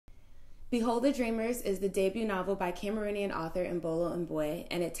Behold the Dreamers is the debut novel by Cameroonian author Imbolo Mbue,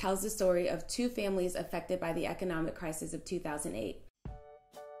 and it tells the story of two families affected by the economic crisis of 2008.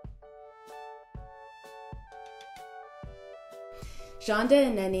 Janda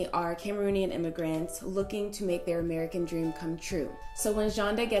and Neni are Cameroonian immigrants looking to make their American dream come true. So when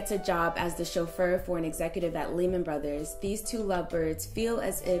Janda gets a job as the chauffeur for an executive at Lehman Brothers, these two lovebirds feel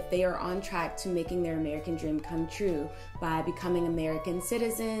as if they are on track to making their American dream come true by becoming American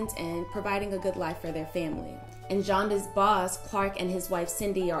citizens and providing a good life for their family. And Janda's boss, Clark, and his wife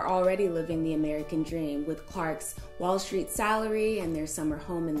Cindy are already living the American dream with Clark's Wall Street salary and their summer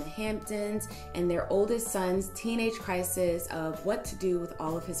home in the Hamptons and their oldest son's teenage crisis of what to do with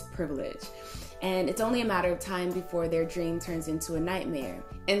all of his privilege. And it's only a matter of time before their dream turns into a nightmare.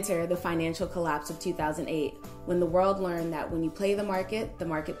 Enter the financial collapse of 2008, when the world learned that when you play the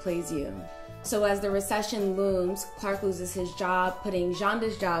market plays you. So as the recession looms, Clark loses his job, putting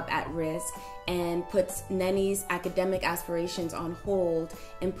Janda's job at risk, and puts Neni's academic aspirations on hold,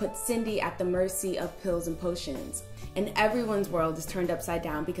 and puts Cindy at the mercy of pills and potions. And everyone's world is turned upside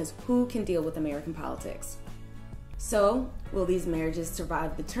down because who can deal with American politics? So, will these marriages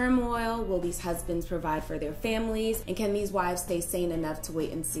survive the turmoil? Will these husbands provide for their families? And can these wives stay sane enough to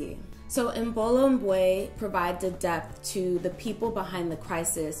wait and see? So Imbolo Mbue provides a depth to the people behind the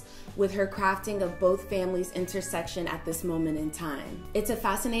crisis with her crafting of both families' intersection at this moment in time. It's a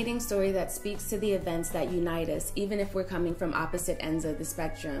fascinating story that speaks to the events that unite us, even if we're coming from opposite ends of the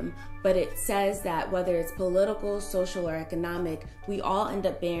spectrum. But it says that whether it's political, social, or economic, we all end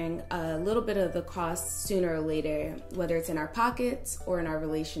up bearing a little bit of the cost sooner or later, whether it's in our pockets or in our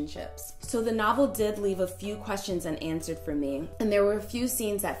relationships. So the novel did leave a few questions unanswered for me, and there were a few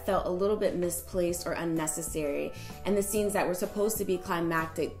scenes that felt a little bit misplaced or unnecessary, and the scenes that were supposed to be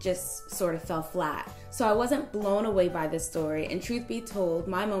climactic just sort of fell flat. So I wasn't blown away by this story, and truth be told,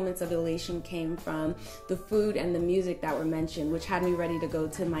 my moments of elation came from the food and the music that were mentioned, which had me ready to go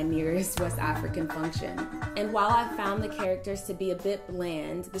to my nearest West African function. And while I found the characters to be a bit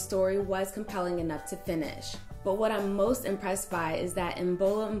bland, the story was compelling enough to finish. But what I'm most impressed by is that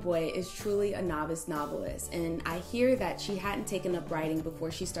Imbolo Mbue is truly a novice novelist, and I hear that she hadn't taken up writing before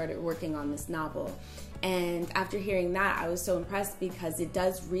she started working on this novel. And after hearing that, I was so impressed because it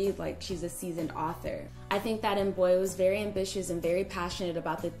does read like she's a seasoned author. I think that Mbue was very ambitious and very passionate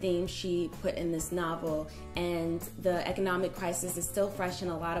about the themes she put in this novel, and the economic crisis is still fresh in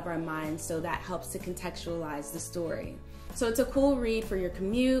a lot of our minds, so that helps to contextualize the story. So it's a cool read for your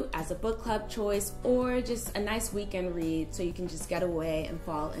commute, as a book club choice, or just a nice weekend read so you can just get away and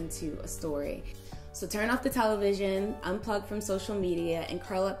fall into a story. So turn off the television, unplug from social media, and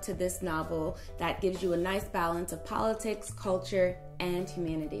curl up to this novel that gives you a nice balance of politics, culture, and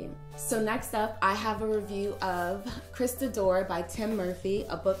humanity. So next up, I have a review of Krista Door by Tim Murphy,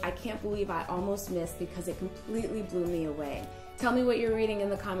 a book I can't believe I almost missed because it completely blew me away. Tell me what you're reading in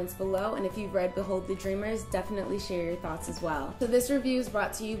the comments below, and if you've read Behold the Dreamers, definitely share your thoughts as well. So this review is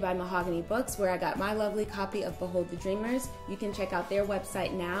brought to you by MahoganyBooks, where I got my lovely copy of Behold the Dreamers. You can check out their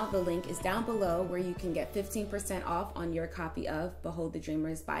website now. The link is down below, where you can get 15% off on your copy of Behold the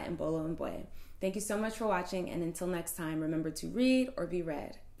Dreamers by Imbolo Mbue. Thank you so much for watching, and until next time, remember to read or be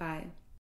read. Bye.